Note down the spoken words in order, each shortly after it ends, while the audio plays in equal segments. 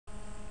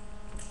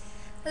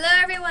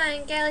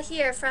everyone, Gala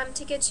here from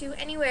To Get You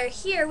Anywhere,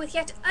 here with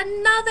yet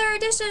another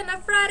edition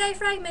of Friday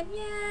Fragment.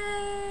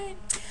 Yay!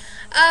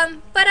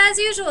 But as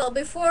usual,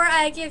 before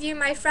I give you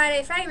my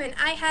Friday Fragment,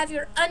 I have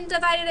your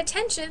undivided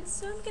attention,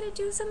 so I'm gonna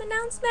do some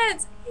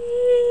announcements.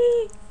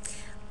 Eee!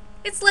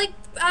 It's like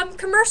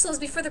commercials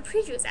before the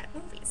previews at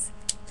movies.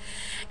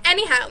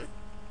 Anyhow,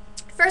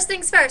 first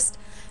things first.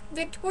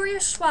 Victoria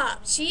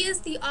Schwab, she is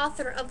the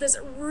author of this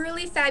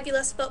really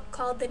fabulous book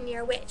called The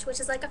Near Witch,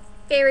 which is like a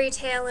fairy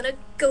tale and a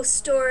ghost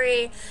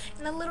story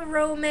and a little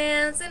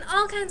romance and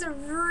all kinds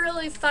of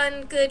really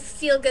fun, good,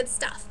 feel-good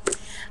stuff.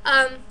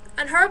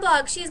 On her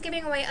blog, she's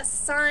giving away a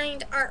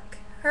signed ARC.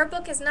 Her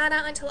book is not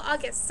out until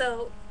August,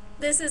 so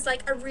this is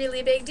like a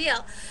really big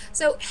deal.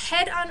 So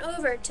head on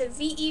over to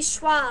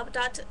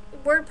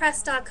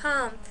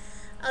veschwab.wordpress.com.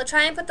 I'll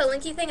try and put the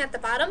linky thing at the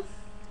bottom,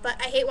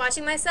 but I hate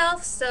watching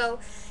myself, so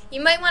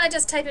you might want to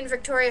just type in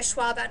Victoria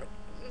Schwab and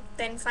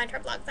then find her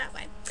blog that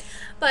way.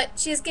 But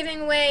she's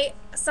giving away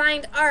a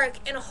signed ARC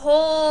and a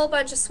whole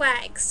bunch of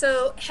swag,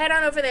 so head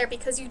on over there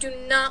because you do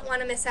not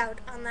want to miss out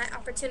on that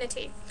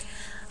opportunity.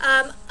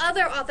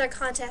 Other author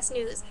contest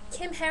news.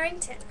 Kim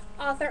Harrington,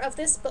 author of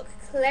this book,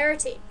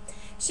 Clarity.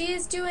 She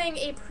is doing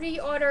a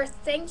pre-order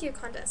thank you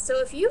contest,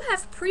 so if you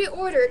have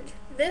pre-ordered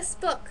this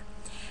book,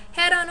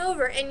 head on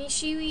over, and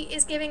she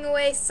is giving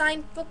away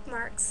signed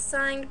bookmarks,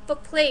 signed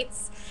book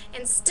plates,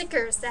 and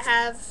stickers that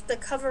have the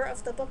cover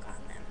of the book on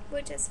them,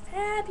 which is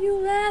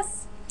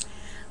fabulous.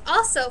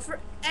 Also,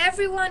 for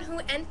everyone who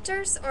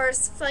enters or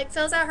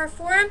fills out her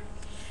form,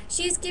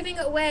 she's giving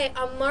away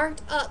a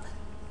marked up,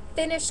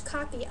 finished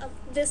copy of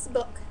this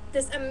book,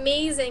 this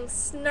amazing,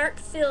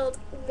 snark-filled,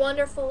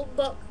 wonderful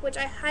book, which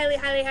I highly,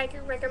 highly, highly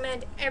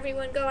recommend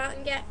everyone go out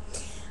and get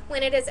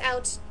when it is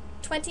out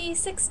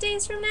 26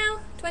 days from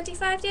now?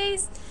 25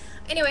 days?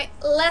 Anyway,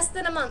 less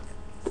than a month.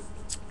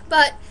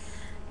 But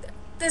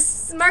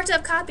this marked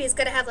up copy is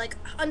going to have like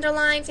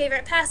underlined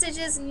favorite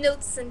passages,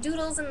 notes and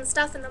doodles and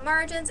stuff in the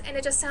margins, and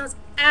it just sounds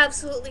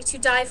absolutely to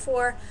die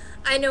for.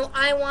 I know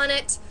I want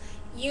it.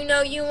 You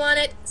know you want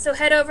it. So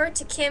head over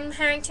to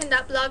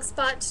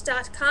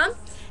kimharrington.blogspot.com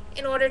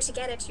in order to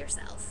get it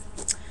yourself.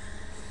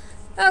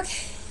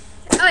 Okay.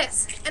 Oh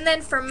yes. And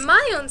then for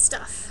my own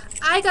stuff,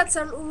 I got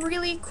some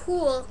really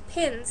cool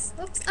pins.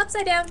 Oops,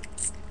 upside down.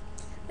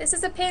 This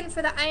is a pin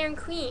for the Iron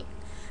Queen.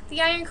 The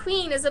Iron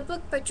Queen is a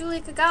book by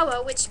Julie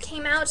Kagawa, which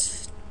came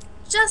out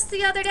just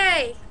the other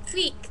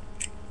week.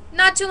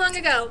 Not too long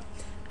ago.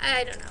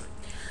 I don't know.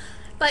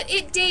 But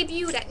it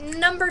debuted at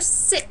number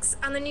 6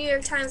 on the New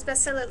York Times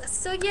bestseller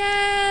list. So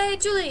yay,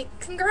 Julie,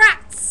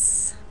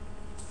 congrats!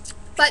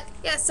 But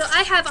yeah, so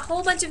I have a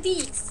whole bunch of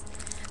these.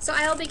 So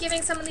I'll be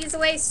giving some of these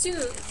away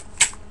soon,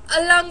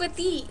 along with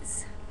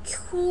these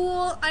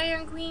cool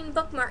Iron Queen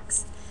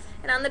bookmarks.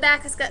 And on the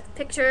back it's got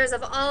pictures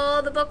of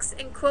all the books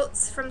and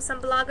quotes from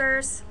some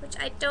bloggers, which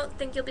I don't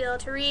think you'll be able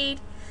to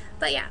read.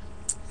 But yeah.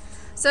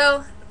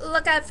 So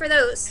look out for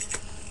those.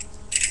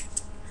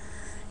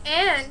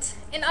 And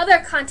in other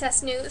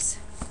contest news,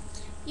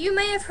 you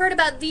may have heard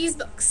about these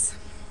books.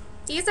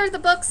 These are the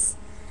books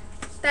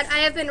that I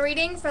have been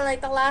reading for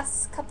like the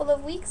last couple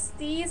of weeks.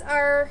 These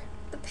are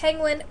the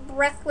Penguin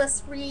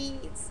Breathless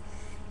Reads.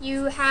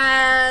 You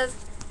have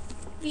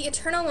The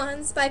Eternal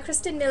Ones by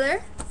Kirsten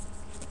Miller,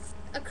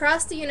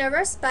 Across the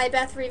Universe by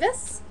Beth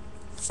Revis,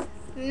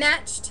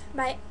 Matched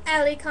by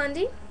Ali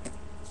Condi,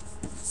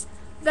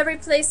 The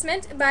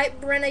Replacement by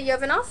Brenna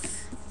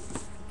Yovanov,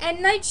 and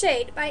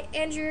Nightshade by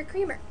Andrea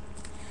Creamer.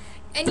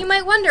 And you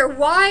might wonder,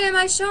 why am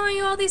I showing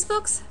you all these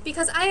books?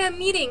 Because I am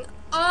meeting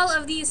all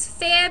of these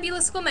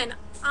fabulous women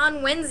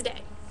on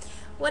Wednesday.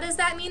 What does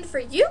that mean for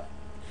you?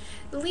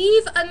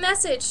 Leave a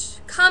message,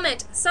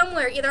 comment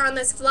somewhere, either on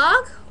this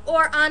vlog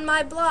or on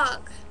my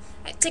blog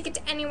at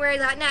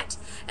ticketoanywhere.net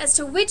as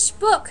to which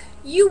book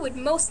you would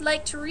most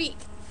like to read.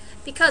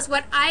 Because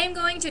what I am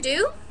going to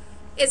do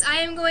is I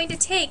am going to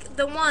take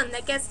the one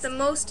that gets the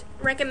most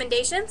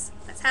recommendations.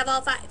 Let's have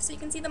all 5 so you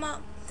can see them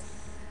all.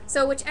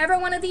 So whichever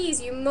one of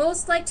these you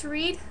most like to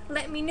read,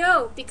 let me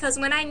know, because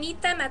when I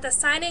meet them at the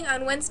signing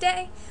on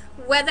Wednesday,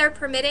 weather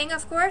permitting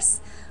of course,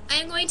 I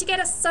am going to get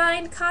a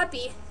signed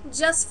copy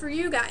just for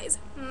you guys,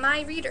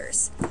 my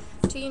readers,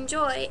 to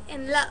enjoy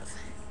and love.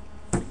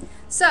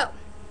 So,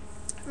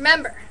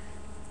 remember,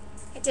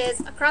 it is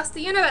Across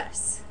the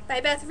Universe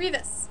by Beth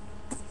Revis,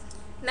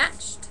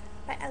 Matched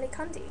by Ali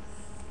Condi,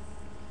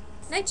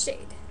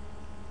 Nightshade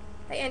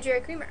by Andrea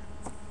Creamer,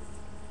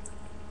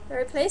 The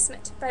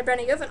Replacement by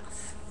Brenna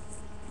Yovanov,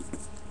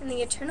 and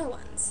The Eternal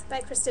Ones by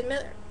Kirsten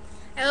Miller.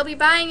 I will be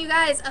buying you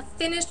guys a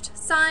finished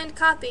signed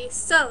copy,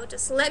 so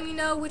just let me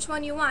know which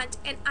one you want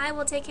and I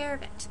will take care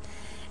of it.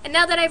 And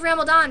now that I've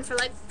rambled on for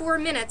like 4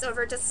 minutes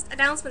over just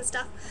announcement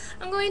stuff,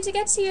 I'm going to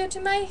get to you to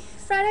my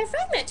Friday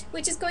Fragment,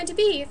 which is going to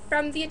be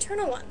from The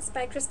Eternal Ones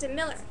by Kirsten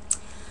Miller.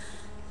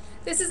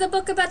 This is a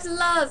book about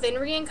love and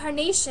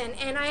reincarnation,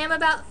 and I am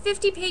about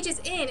 50 pages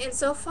in, and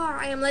so far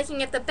I am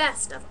liking it the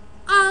best of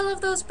all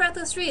of those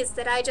breathless reads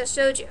that I just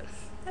showed you.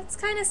 That's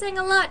kind of saying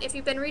a lot if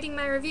you've been reading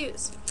my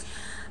reviews.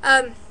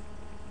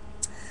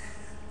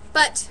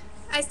 But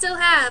I still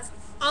have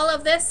all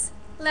of this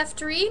left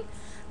to read.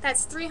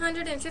 That's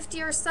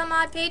 350 or some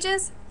odd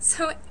pages,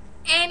 so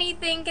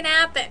anything can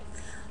happen.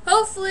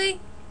 Hopefully,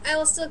 I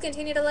will still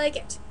continue to like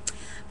it.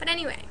 But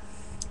anyway,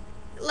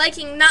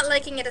 not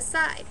liking it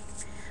aside,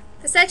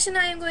 the section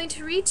I am going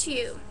to read to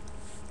you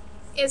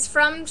is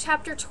from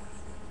chapter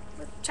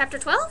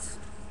 12?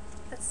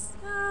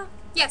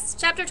 Yes,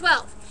 chapter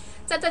 12.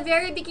 It's at the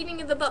very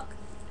beginning of the book.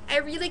 I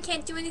really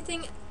can't do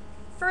anything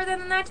further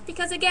than that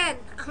because, again,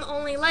 I'm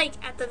only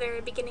at the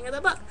very beginning of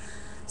the book.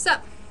 So,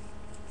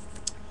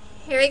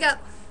 here we go.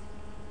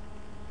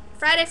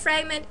 Friday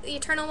Fragment, The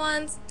Eternal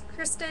Ones,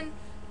 Kirsten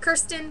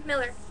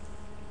Miller.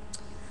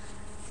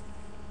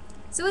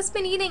 So what's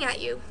been eating at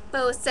you?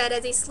 Bo said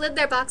as he slid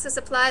their box of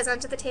supplies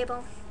onto the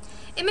table.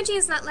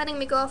 Imogene's not letting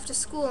me go off to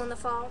school in the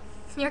fall.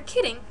 You're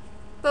kidding.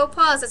 Bo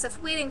paused as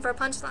if waiting for a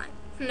punchline.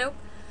 Nope.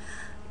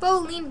 Bo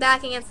leaned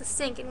back against the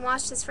sink and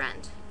watched his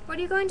friend. What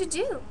are you going to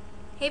do?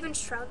 Haven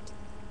shrugged.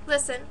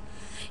 Listen,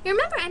 you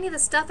remember any of the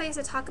stuff I used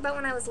to talk about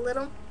when I was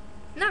little?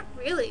 Not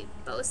really,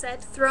 Bo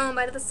said, thrown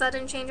by the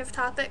sudden change of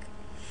topic.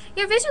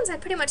 Your visions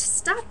had pretty much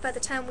stopped by the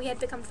time we had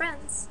become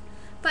friends.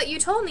 But you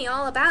told me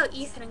all about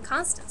Ethan and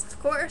Constance, of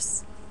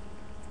course.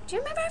 Do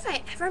you remember if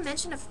I ever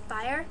mentioned a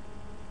fire?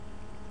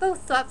 Bo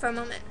thought for a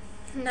moment.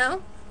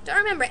 No, don't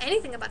remember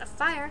anything about a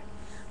fire.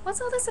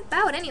 What's all this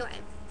about, anyway?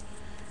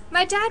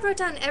 My dad wrote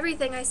down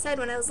everything I said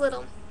when I was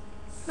little.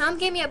 Mom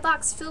gave me a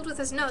box filled with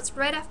his notes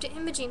right after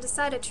Imogen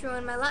decided to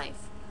ruin my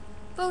life.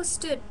 Bo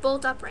stood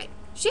bolt upright.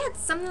 She had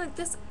something like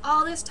this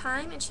all this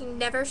time, and she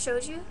never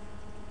showed you?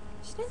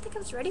 She didn't think I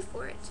was ready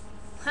for it.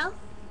 Well,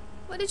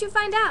 what did you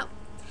find out?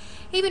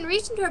 Haven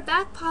reached into her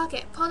back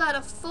pocket, pulled out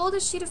a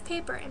folded sheet of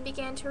paper, and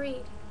began to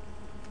read.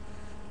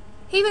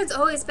 Haven's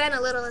always been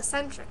a little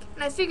eccentric,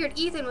 and I figured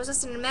Ethan was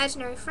just an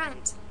imaginary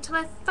friend, until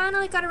I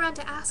finally got around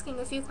to asking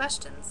a few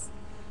questions.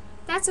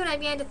 That's when I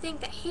began to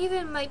think that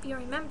Haven might be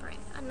remembering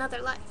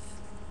another life.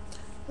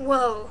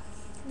 Whoa.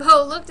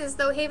 Bo looked as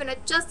though Haven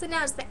had just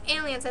announced that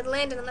aliens had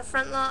landed on the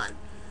front lawn.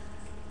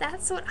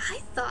 That's what I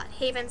thought,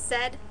 Haven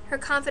said, her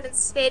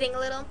confidence fading a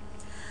little.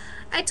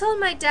 I told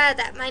my dad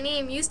that my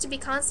name used to be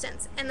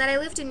Constance, and that I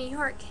lived in New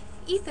York.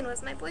 Ethan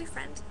was my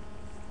boyfriend.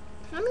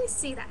 Let me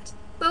see that.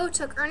 Bo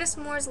took Ernest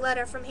Moore's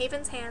letter from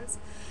Haven's hands.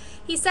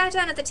 He sat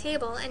down at the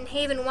table, and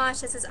Haven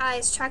watched as his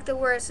eyes tracked the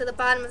words to the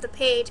bottom of the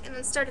page, and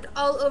then started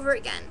all over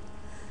again.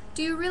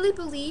 Do you really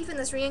believe in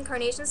this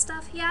reincarnation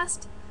stuff? He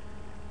asked,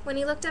 when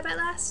he looked up at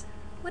last.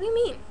 What do you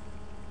mean?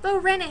 Bo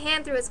ran a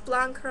hand through his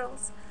blonde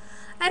curls.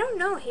 I don't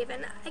know,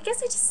 Haven. I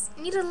guess I just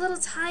needed a little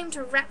time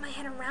to wrap my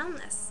head around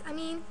this. I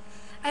mean,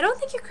 I don't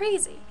think you're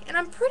crazy, and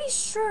I'm pretty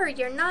sure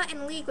you're not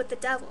in league with the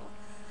devil.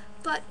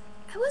 But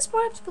I was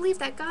brought up to believe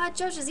that God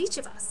judges each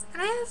of us,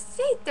 and I have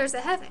faith there's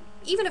a heaven,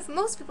 even if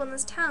most people in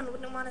this town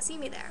wouldn't want to see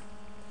me there.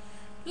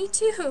 Me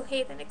too,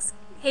 Haven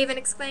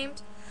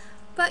exclaimed.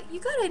 But you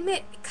gotta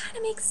admit, it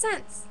kinda makes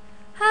sense.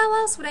 How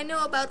else would I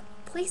know about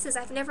places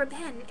I've never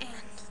been, and...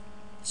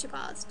 She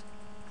paused.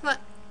 What?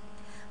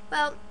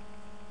 Well,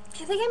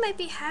 I think I might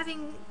be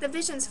having the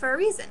visions for a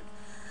reason.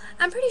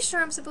 I'm pretty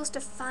sure I'm supposed to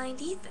find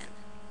Ethan.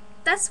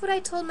 That's what I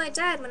told my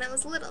dad when I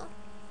was little.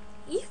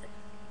 Ethan?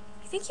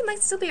 I think he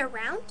might still be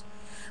around?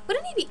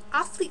 Wouldn't he be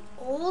awfully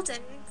old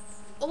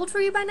for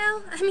you by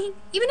now? I mean,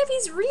 even if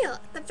he's real,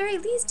 at the very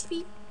least, he'd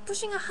be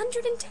pushing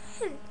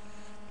 110.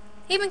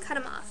 Haven cut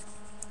him off.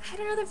 I had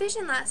another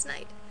vision last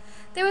night.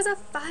 There was a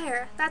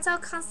fire. That's how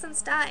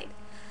Constance died.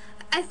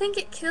 I think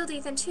it killed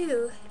Ethan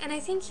too, and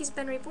I think he's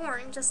been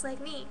reborn, just like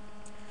me.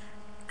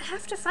 I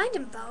have to find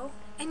him, Bo,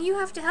 and you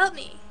have to help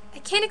me. I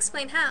can't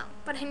explain how,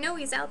 but I know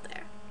he's out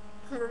there.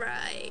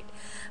 Right.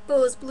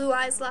 Bo's blue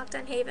eyes locked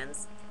on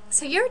Haven's.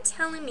 So you're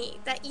telling me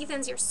that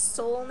Ethan's your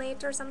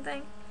soulmate or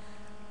something?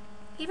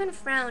 Haven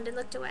frowned and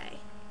looked away.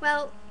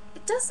 Well,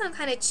 it does sound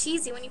kind of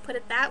cheesy when you put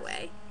it that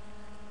way.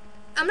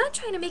 I'm not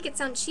trying to make it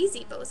sound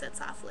cheesy, Bo said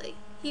softly.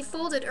 He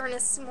folded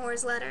Ernest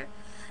Moore's letter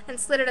and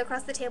slid it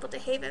across the table to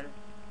Haven.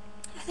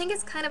 I think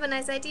it's kind of a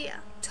nice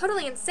idea.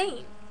 Totally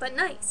insane, but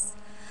nice.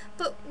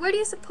 But where do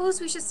you suppose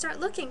we should start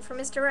looking for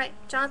Mr. Wright?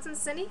 Johnson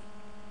City?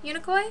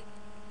 Unicoi?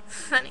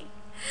 Funny.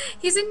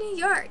 He's in New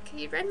York.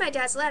 He read my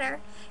dad's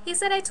letter. He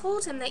said I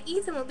told him that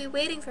Ethan will be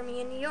waiting for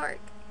me in New York.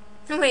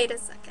 Wait a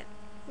second.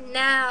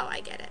 Now I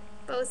get it,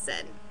 Bo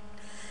said.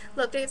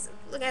 Looked as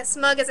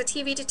smug as a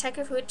TV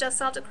detective who had just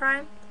solved a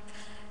crime.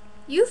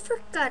 You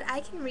forgot I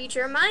can read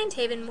your mind,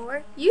 Haven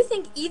Moore. You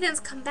think Ethan's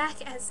come back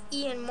as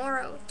Ian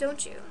Morrow,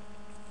 don't you?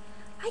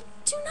 I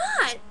do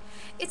not.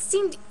 It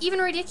seemed even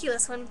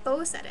ridiculous when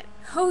Bo said it.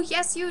 Oh,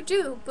 yes, you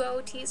do,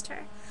 Bo teased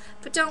her.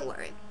 But don't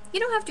worry. You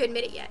don't have to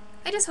admit it yet.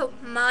 I just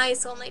hope my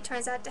soulmate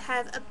turns out to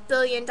have $1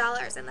 billion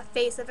in the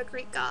face of a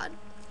Greek god.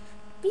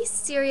 Be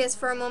serious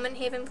for a moment,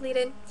 Haven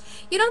pleaded.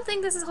 You don't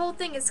think this whole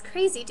thing is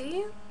crazy, do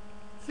you?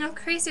 No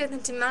crazier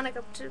than demonic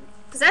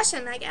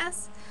possession, I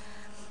guess.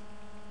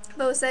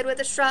 Bo said with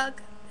a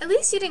shrug. At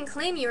least you didn't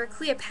claim you were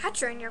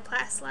Cleopatra in your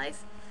past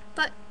life.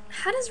 But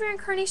how does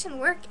reincarnation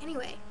work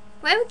anyway?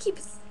 Why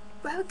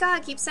would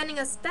God keep sending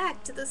us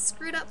back to this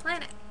screwed up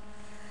planet?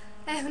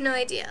 I have no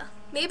idea.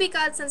 Maybe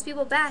God sends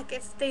people back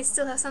if they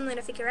still have something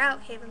to figure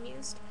out, Haven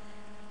mused.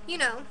 You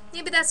know,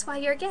 maybe that's why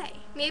you're gay.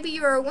 Maybe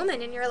you were a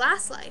woman in your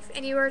last life,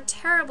 and you were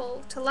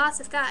terrible to lots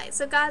of guys,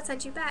 so God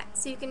sent you back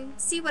so you can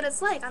see what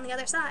it's like on the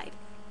other side.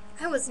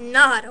 I was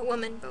not a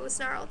woman, Bo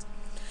snarled.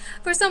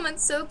 For someone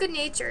so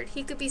good-natured,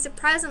 he could be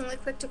surprisingly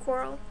quick to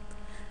quarrel.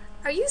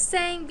 Are you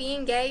saying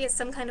being gay is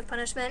some kind of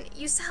punishment?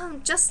 You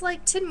sound just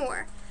like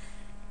Tidmore.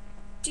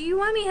 Do you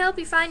want me to help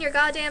you find your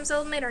goddamn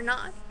soulmate or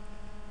not?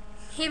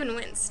 Haven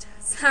winced.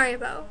 Sorry,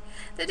 Bo.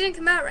 That didn't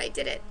come out right,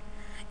 did it?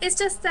 It's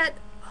just that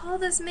all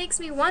this makes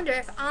me wonder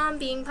if I'm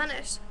being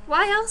punished.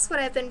 Why else would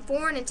I have been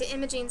born into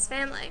Imogene's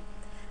family?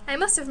 I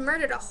must have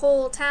murdered a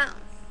whole town.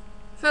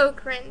 Bo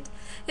grinned,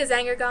 his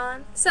anger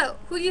gone. So,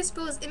 who do you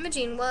suppose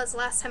Imogene was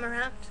last time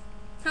around?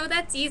 Oh,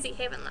 that's easy,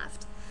 Haven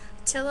laughed.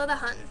 Attila the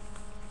Hun.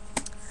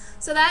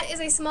 So that is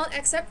a small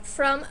excerpt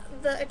from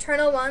The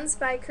Eternal Ones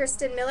by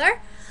Kirsten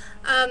Miller.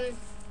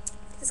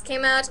 This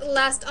came out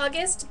last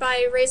August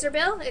by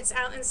Razorbill. It's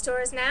out in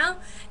stores now.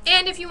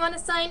 And if you want a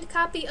signed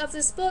copy of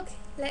this book,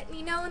 let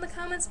me know in the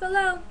comments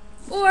below.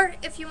 Or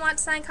if you want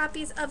signed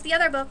copies of the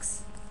other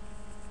books.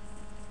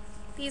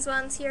 These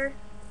ones here.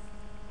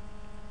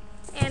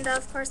 And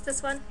of course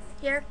this one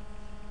here.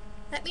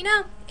 Let me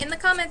know in the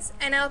comments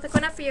and I'll pick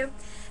one up for you.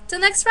 Till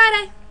next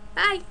Friday.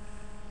 Bye.